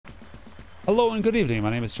Hello and good evening. My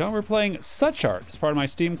name is John. We're playing SuchArt as part of my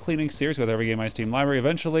Steam cleaning series with every game in my Steam library.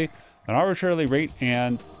 Eventually, an arbitrarily rate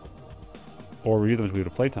and or review them as we would a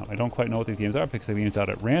playtime. I don't quite know what these games are because the games out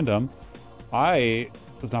at random. I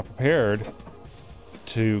was not prepared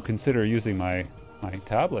to consider using my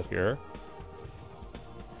tablet here.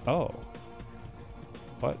 Oh.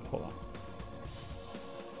 What? Hold on.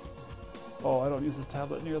 Oh, I don't use this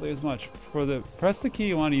tablet nearly as much. Press the key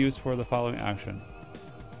you want to use for the following action.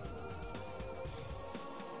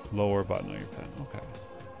 Lower button on your pen. Okay.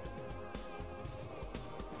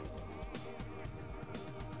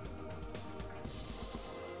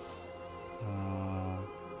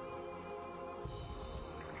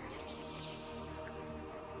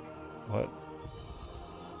 What?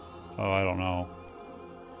 Oh, I don't know.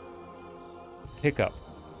 Hiccup.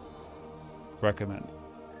 Recommend.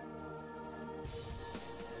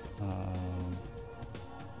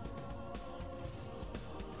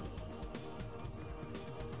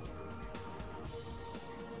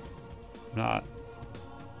 Not.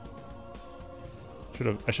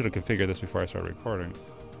 I should have configured this before I started recording.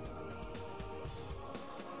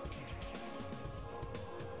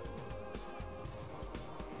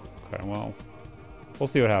 Okay, well, we'll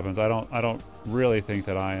see what happens. I don't really think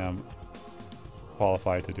that I am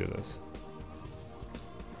qualified to do this.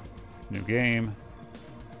 New game.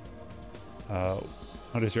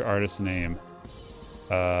 What is your artist's name?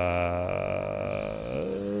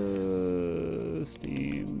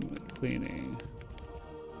 Steam cleaning.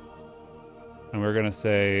 And we're gonna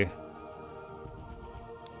say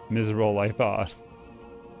miserable lifebot.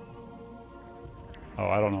 Oh,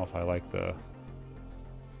 I don't know if I like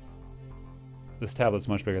this tablet's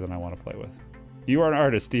much bigger than I want to play with. You are an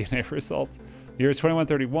artist, DNA results. Year is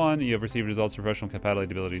 2131. You have received results for professional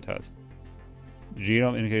compatibility ability test.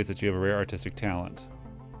 Genome indicates that you have a rare artistic talent.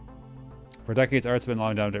 For decades, arts have been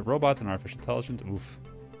long dominated robots and artificial intelligence. Oof.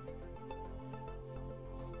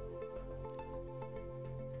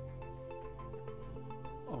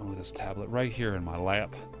 Oh, this tablet right here in my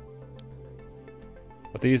lap.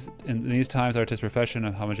 But in these times, artist profession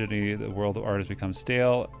of homogeneity, the world of art has become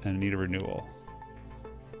stale and in need of renewal.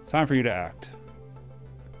 It's time for you to act.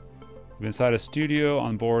 You've inside a studio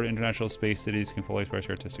on board international space cities, you can fully express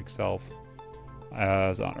your artistic self.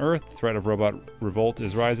 As on Earth, the threat of robot revolt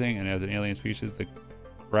is rising, and as an alien species, the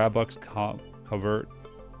crabbucks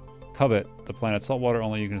covet the planet's saltwater.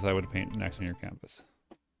 Only you can decide what to paint next on your canvas.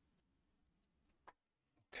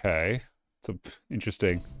 Okay, it's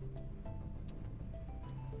interesting.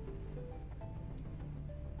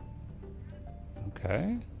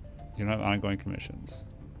 Okay, you don't have ongoing commissions.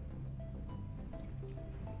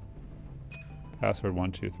 Password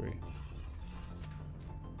 123.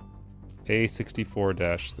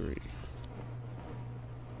 A64-3.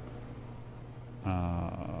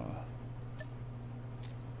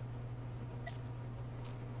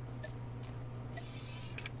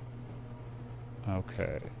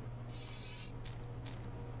 Okay.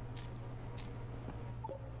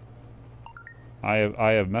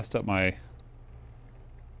 I have messed up my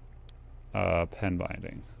pen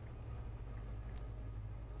binding.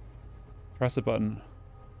 Press the button.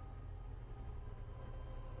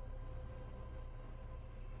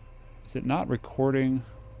 Is it not recording?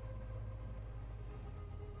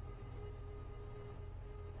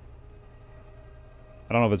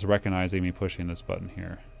 I don't know if it's recognizing me pushing this button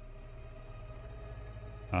here.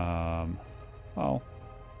 Oh.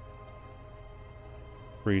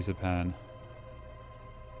 Freeze the pen.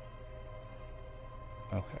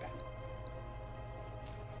 Okay.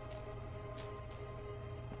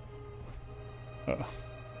 Oh.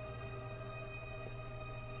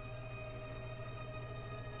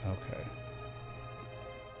 Okay.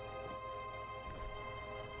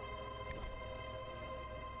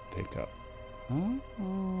 Pick up.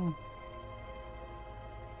 Oh.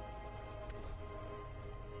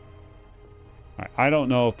 Alright, I don't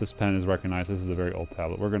know if this pen is recognized. This is a very old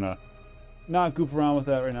tablet. We're gonna not goof around with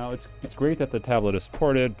that right now. It's great that the tablet is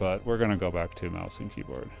supported, but we're gonna go back to mouse and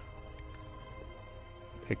keyboard.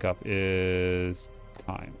 Pickup is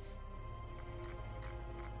time.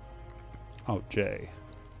 Oh, J.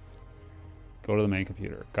 Go to the main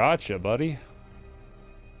computer. Gotcha, buddy.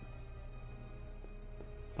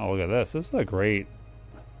 Oh, look at this. This is a great...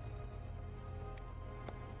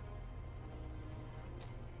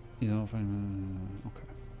 You know, if I'm... okay.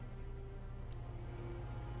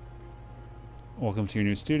 Welcome to your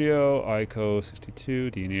new studio. ICO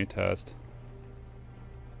 62, DNA test.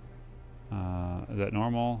 Is that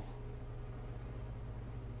normal?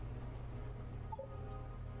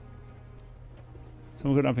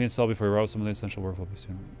 Someone could not be installed before you wrote some of the essential work will be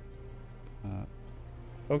soon.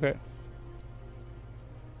 Okay.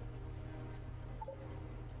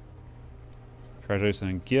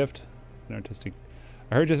 Congratulations on gift. An artistic.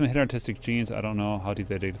 I heard Jasmine hit artistic genes. I don't know how deep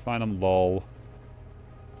they dig to find them. Lol.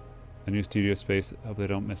 A new studio space. Hope they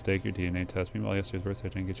don't mistake your DNA test. Meanwhile, yesterday's birthday,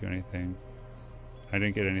 I didn't get you anything. I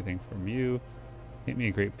didn't get anything from you. Make me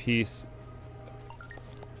a great piece.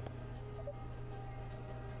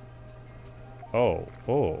 Oh,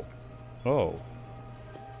 oh, oh.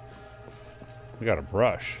 We got a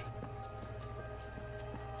brush.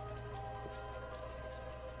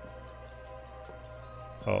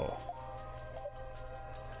 Oh.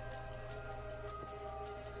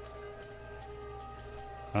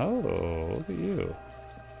 Oh, look at you.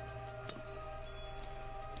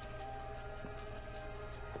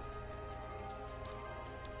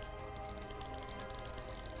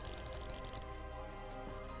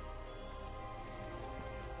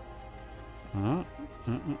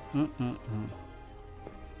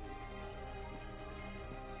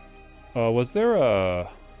 Was there a...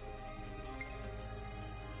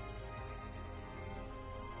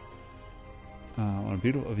 a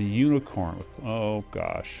beautiful a unicorn with, oh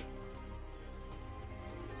gosh.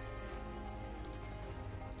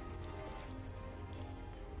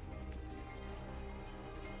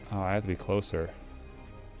 Oh, I have to be closer.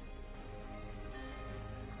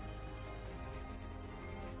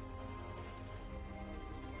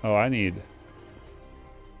 Oh, I need...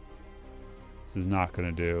 This is not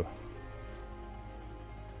gonna do.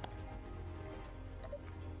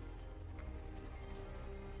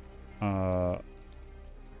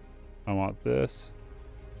 I want this.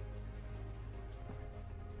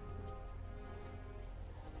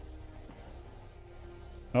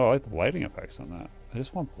 Oh, I like the lighting effects on that. I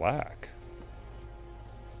just want black.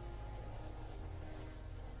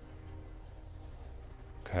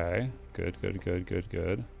 Okay, good, good, good, good,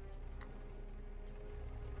 good.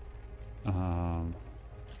 My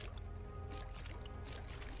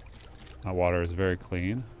water is very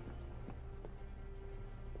clean.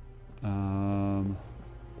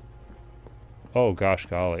 Oh gosh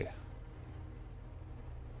golly.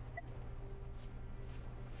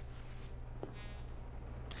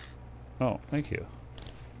 Oh, thank you.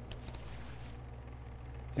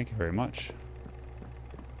 Thank you very much.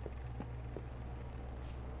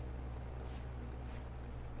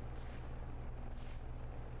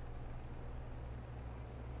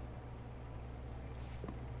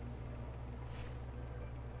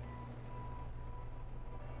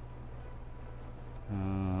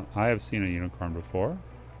 I have seen a unicorn before.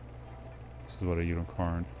 This is what a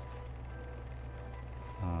unicorn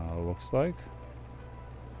looks like.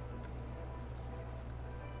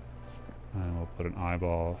 And we'll put an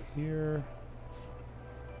eyeball here.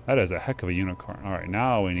 That is a heck of a unicorn. All right,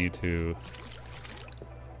 now we need to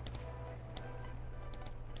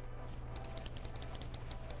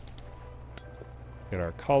get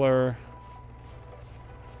our color.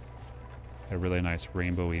 A really nice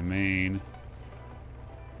rainbowy mane.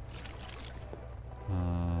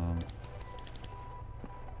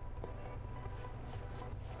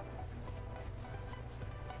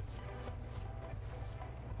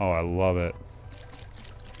 Oh, I love it.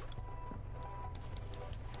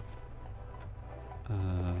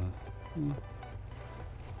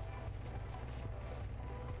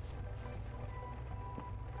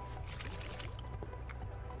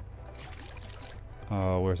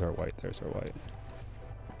 Oh, where's our white? There's our white.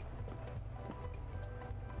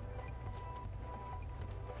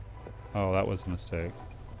 Oh, that was a mistake.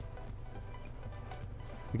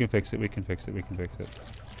 We can fix it, we can fix it, we can fix it.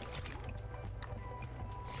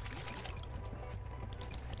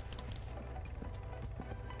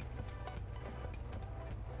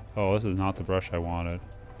 Oh, this is not the brush I wanted.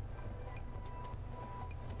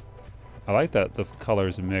 I like that the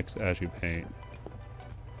colors mix as you paint.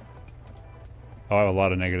 Oh, I have a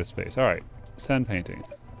lot of negative space. Alright, send painting.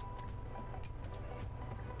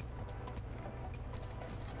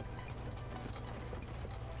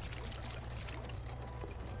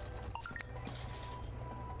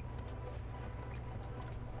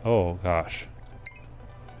 Oh gosh.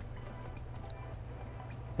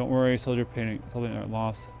 Don't worry, soldier painting, soldier art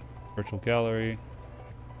lost. Virtual gallery.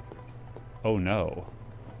 Oh no.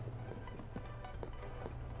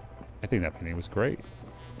 I think that painting was great.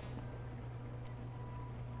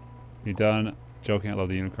 You done? Joking, I love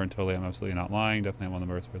the unicorn, totally. I'm absolutely not lying. Definitely I'm on the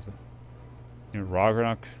birth person. You know,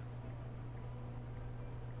 Ragnarok.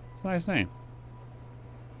 It's a nice name.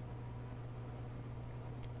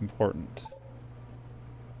 Important.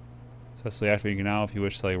 Successfully activating now if you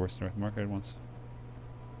wish to sell your works in the North Market once.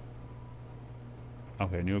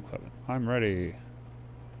 Okay, new equipment. I'm ready.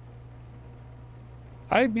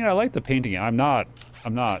 I mean, I like the painting. I'm not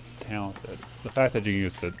talented. The fact that you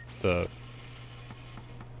use the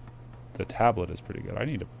the tablet is pretty good. I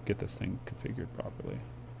need to get this thing configured properly.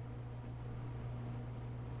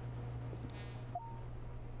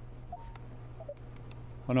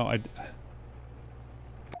 Oh no, I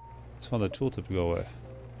just want the tooltip to go away.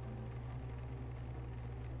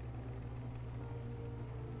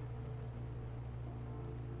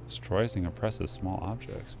 Destroys and oppresses small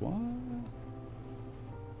objects. What?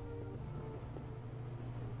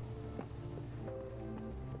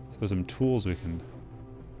 So there's some tools we can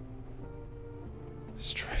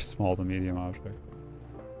destroy small to medium object.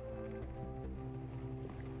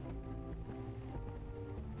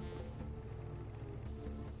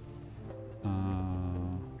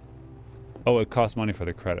 Oh, it costs money for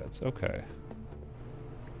the credits. Okay.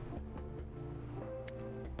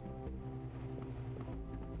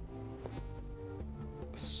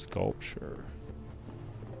 Sculpture.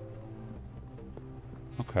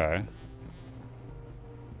 Okay.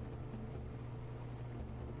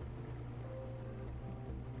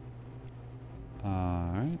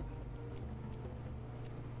 Alright.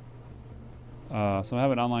 So I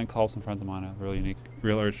have an online call with some friends of mine. I have a really unique,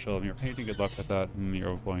 real urge to show them your painting. Good luck with that. Your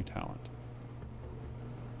overflowing talent.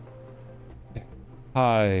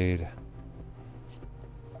 Hide.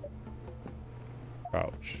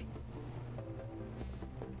 Crouch.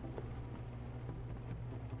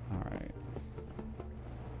 Alright.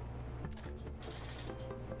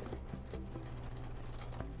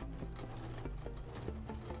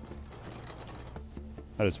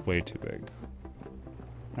 That is way too big.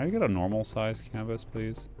 Can I get a normal size canvas,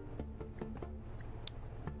 please?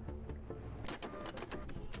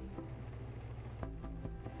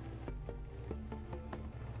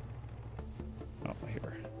 Oh,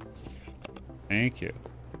 here. Thank you.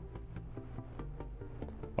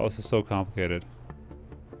 Oh, this is so complicated.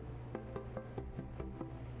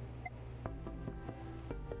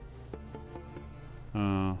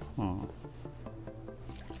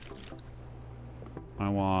 I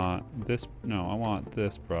want this, no, I want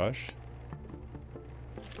this brush.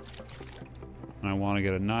 And I want to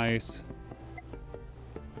get a nice,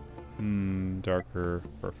 darker,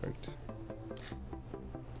 perfect.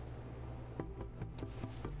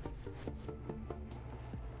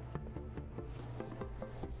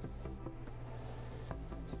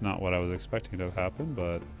 It's not what I was expecting to happen,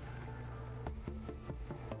 but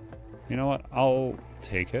you know what? I'll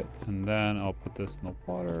take it, and then I'll put this in the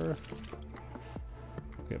water.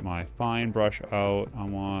 Get my fine brush out. I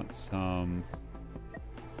want some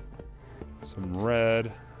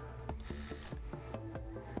red.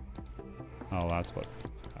 Oh, that's what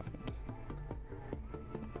happened.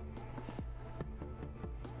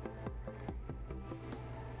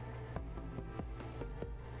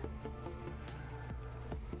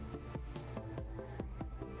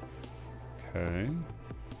 Okay.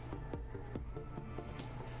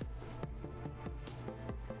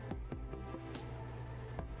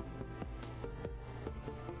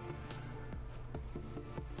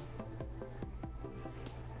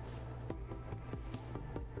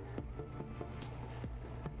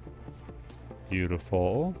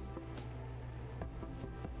 Beautiful.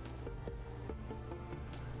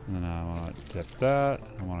 And then I want to dip that.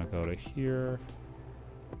 I want to go to here.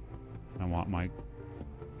 I want my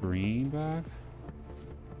green back.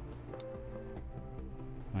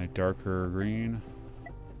 My darker green.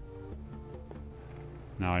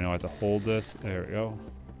 Now I know I have to hold this. There we go.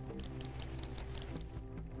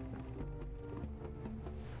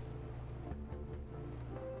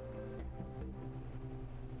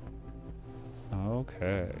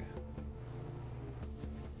 Okay.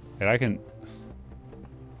 And I can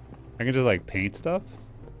just like paint stuff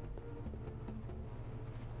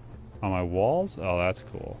on my walls. Oh, that's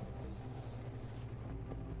cool.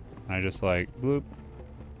 I just like bloop.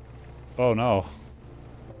 Oh no.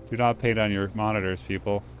 Do not paint on your monitors,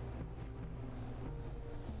 people.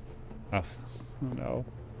 Oh no.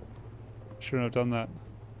 Shouldn't have done that.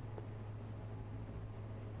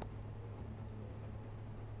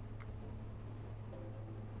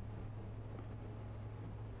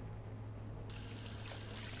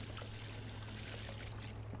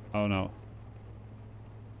 Oh no.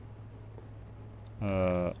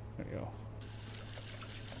 There we go.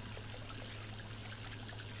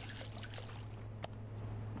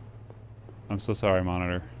 I'm so sorry,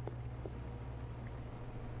 monitor.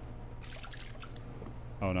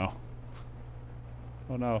 Oh no.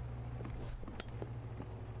 Oh no.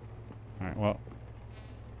 Alright, well.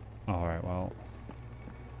 Alright, well.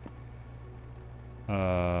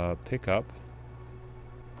 Pick up.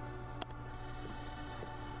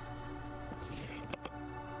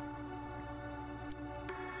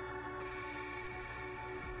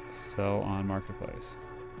 Sell on marketplace.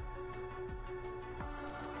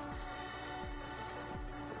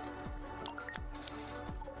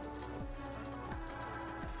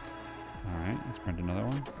 Let's print another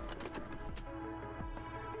one.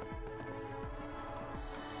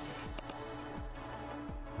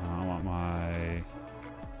 I want my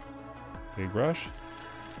big brush.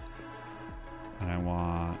 And I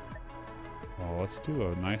want, well, let's do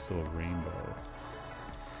a nice little rainbow.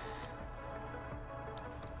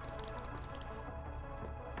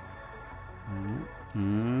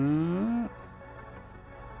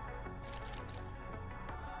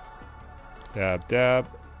 Dab, dab,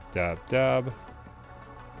 dab, dab.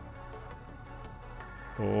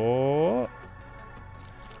 Oh.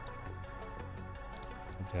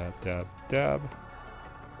 Dab, dab, dab.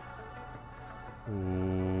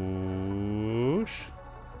 Whoosh.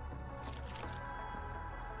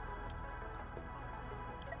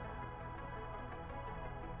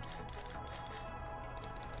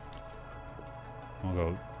 We'll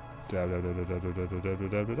go dab, dab, dab, dab, dab, dab, dab, dab,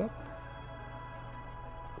 dab, dab, dab.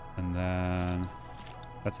 And then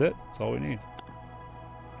that's it. That's all we need.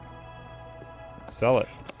 Sell it.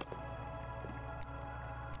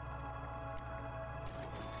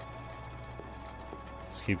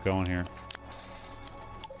 Just keep going here.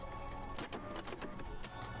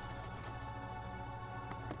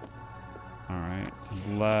 All right,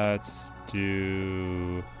 let's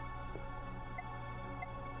do.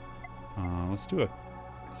 Let's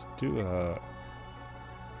do a.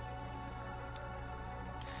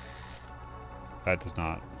 That does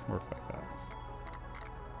not work like that.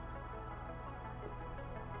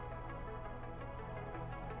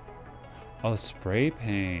 Oh, spray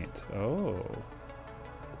paint. Oh.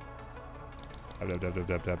 Dab, dab, dab,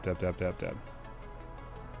 dab, dab, dab, dab, dab, dab.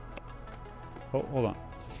 Oh, hold on.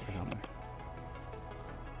 Right on there.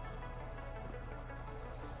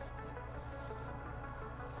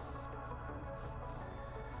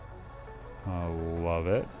 I love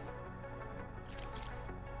it.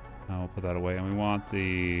 Now we'll put that away, and we want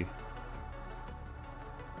the.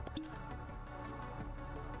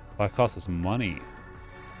 Well, that costs us money.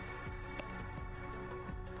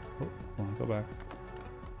 Oh, hold on, go back.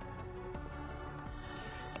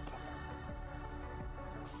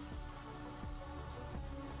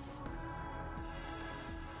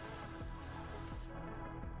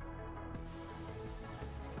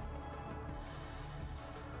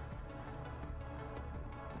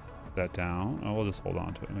 That down. Oh, we'll just hold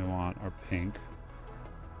on to it. We want our pink.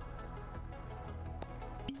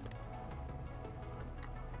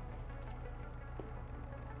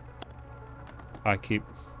 I keep.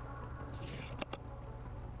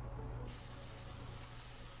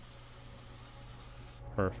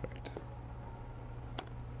 Perfect.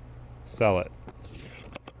 Sell it.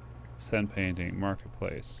 Send painting.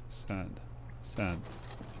 Marketplace. Send. Send.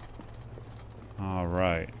 All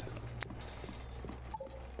right.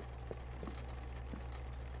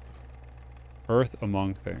 Earth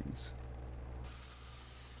among things.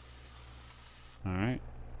 All right.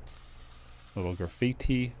 Little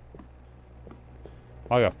graffiti.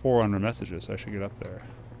 Oh, I got 400 messages, so I should get up there.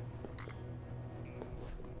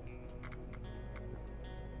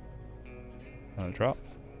 Drop.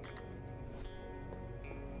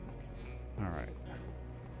 All right.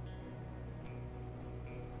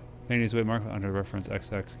 Paintings with mark under reference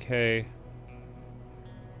XXK.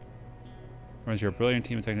 Runs your brilliant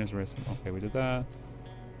team of technicians. Okay, we did that.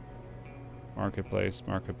 Marketplace,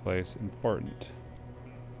 marketplace, important.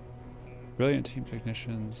 Brilliant team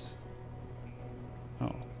technicians. Oh,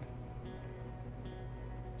 okay.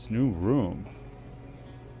 It's a new room.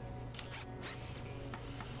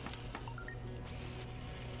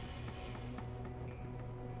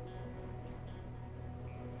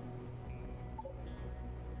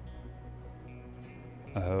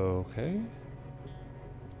 Okay.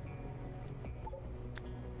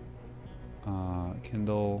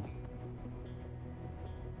 Kindle.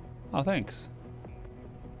 Oh, thanks.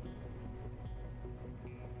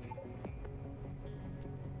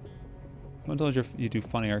 Someone told you do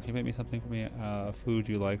funny art. Can you make me something for me? Food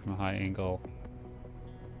you like from a high angle.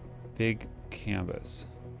 Big canvas.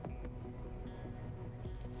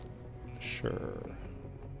 Sure.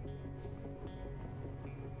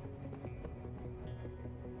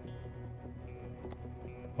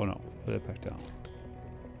 Oh no, put it back down.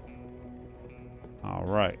 All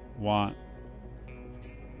right,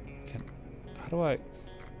 how do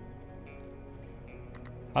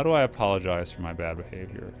I apologize for my bad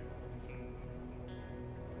behavior?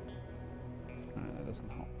 That doesn't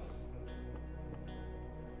help.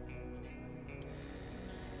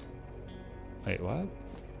 Wait, what?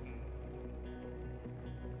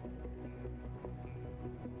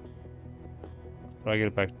 How do I get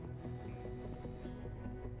it back?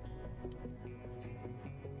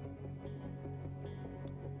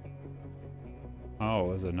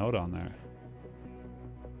 Oh, there's a note on there.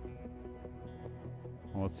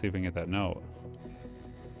 Well, let's see if we can get that note.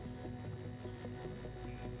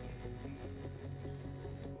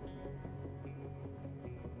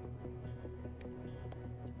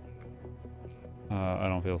 I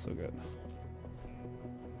don't feel so good.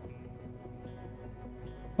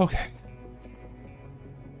 Okay.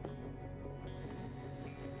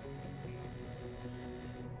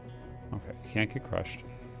 Okay, you can't get crushed.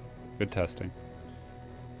 Good testing.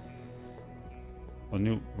 A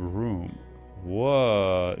new room.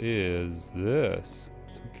 What is this?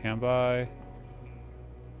 So can buy.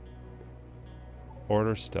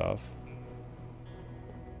 Order stuff.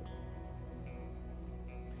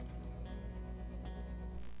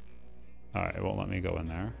 Alright, it won't let me go in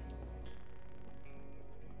there.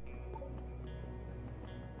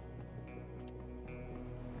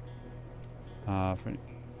 For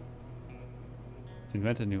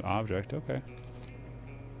invent a new object, okay.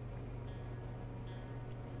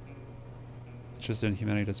 Just in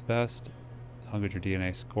humanity does best. How good your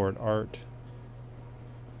DNA scored art.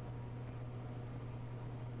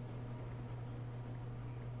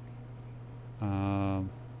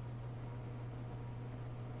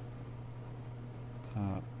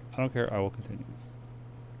 I don't care, I will continue.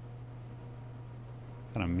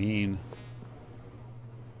 Kind of mean.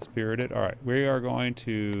 Spirited. Alright, we are going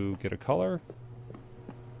to get a color.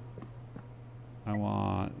 I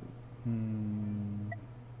want...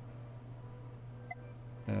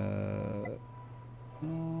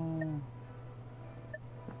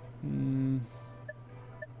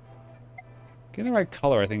 Getting the right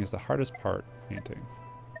color, I think, is the hardest part painting.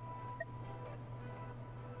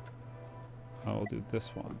 I will do this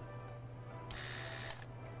one.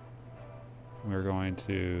 We're going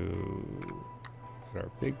to get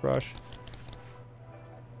our big brush.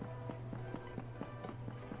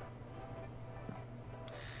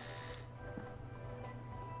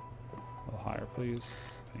 A little higher, please.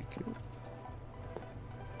 Thank you.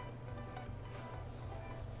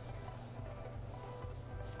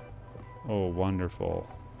 Oh, wonderful.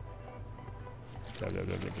 Dab, dab,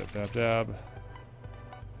 dab, dab, dab, dab, dab.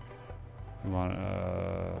 We want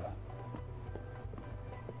to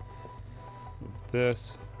move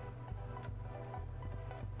this.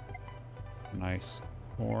 Nice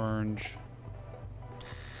orange.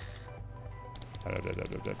 Dab, dab, dab,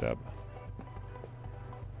 dab, dab, dab.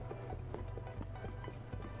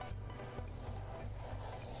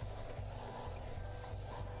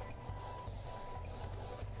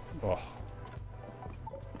 Oh.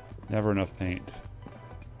 Never enough paint.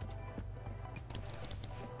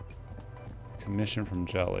 Commission from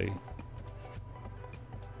jelly.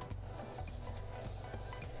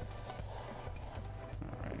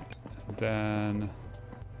 Alright. And then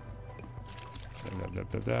dab,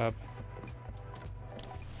 dab, dab, dab.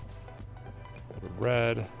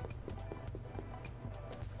 Red.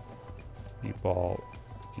 Meatball.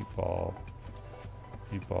 Meatball.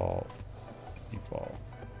 Meatball. Meatball.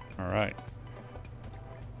 Alright.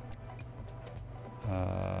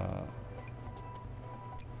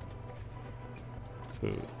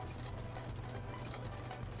 Food.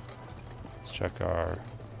 Let's check our...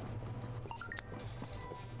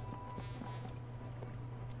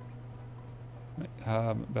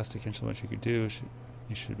 best attention what you could do.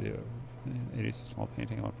 You should be a 80 small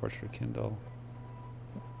painting on a portrait of Kindle.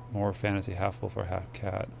 More fantasy, half wolf or half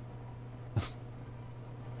cat.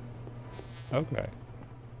 Okay.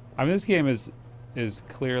 I mean, this game is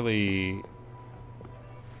clearly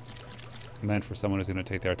meant for someone who's going to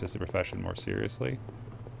take the artistic profession more seriously.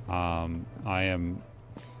 I am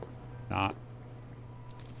not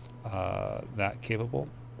that capable,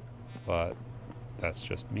 but that's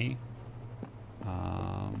just me.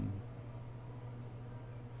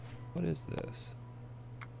 What is this?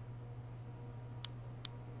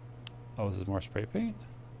 Oh, is this more spray paint?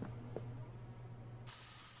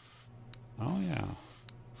 Oh, yeah.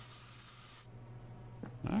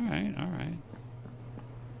 Alright, alright.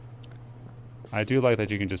 I do like that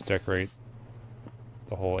you can just decorate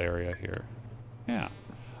the whole area here. Yeah.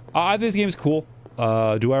 This game's cool.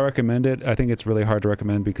 Do I recommend it? I think it's really hard to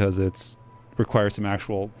recommend because it's requires some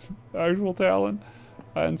actual talent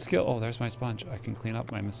and skill. Oh, there's my sponge. I can clean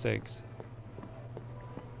up my mistakes.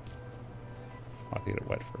 I'll have to get it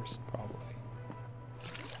wet first, probably.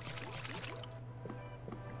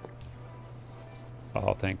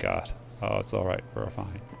 Oh, thank God. Oh, it's all right. We're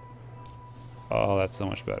fine. Oh, that's so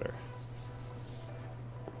much better.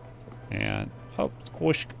 And oh,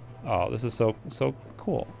 squish. Oh, this is so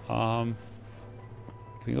cool. Can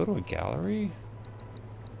we go to a gallery?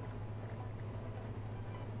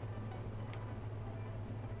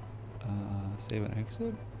 Save and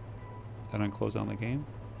exit. Then unclose down the game.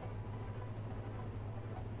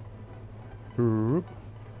 Boop.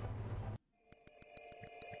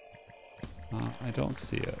 I don't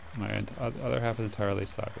see it. My other half is entirely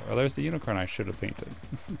cyber. Oh, there's the unicorn I should have painted.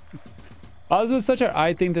 This was such a.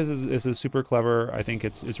 I think this is super clever. I think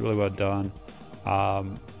it's really well done.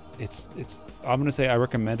 It's. I'm gonna say I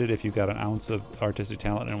recommend it if you've got an ounce of artistic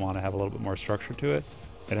talent and want to have a little bit more structure to it.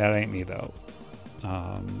 And that ain't me though.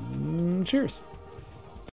 Cheers.